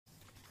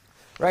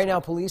Right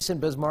now, police in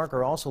Bismarck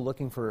are also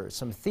looking for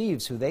some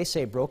thieves who they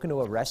say broke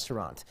into a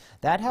restaurant.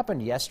 That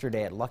happened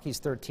yesterday at Lucky's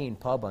 13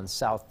 Pub on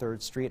South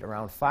 3rd Street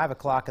around 5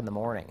 o'clock in the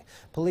morning.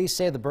 Police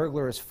say the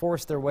burglars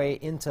forced their way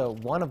into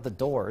one of the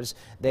doors.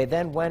 They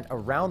then went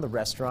around the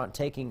restaurant,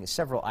 taking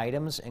several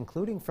items,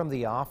 including from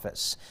the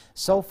office.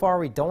 So far,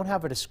 we don't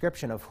have a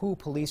description of who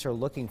police are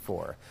looking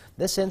for.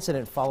 This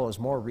incident follows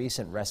more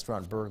recent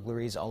restaurant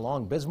burglaries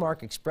along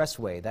Bismarck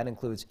Expressway. That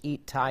includes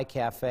Eat Thai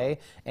Cafe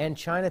and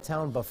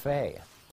Chinatown Buffet.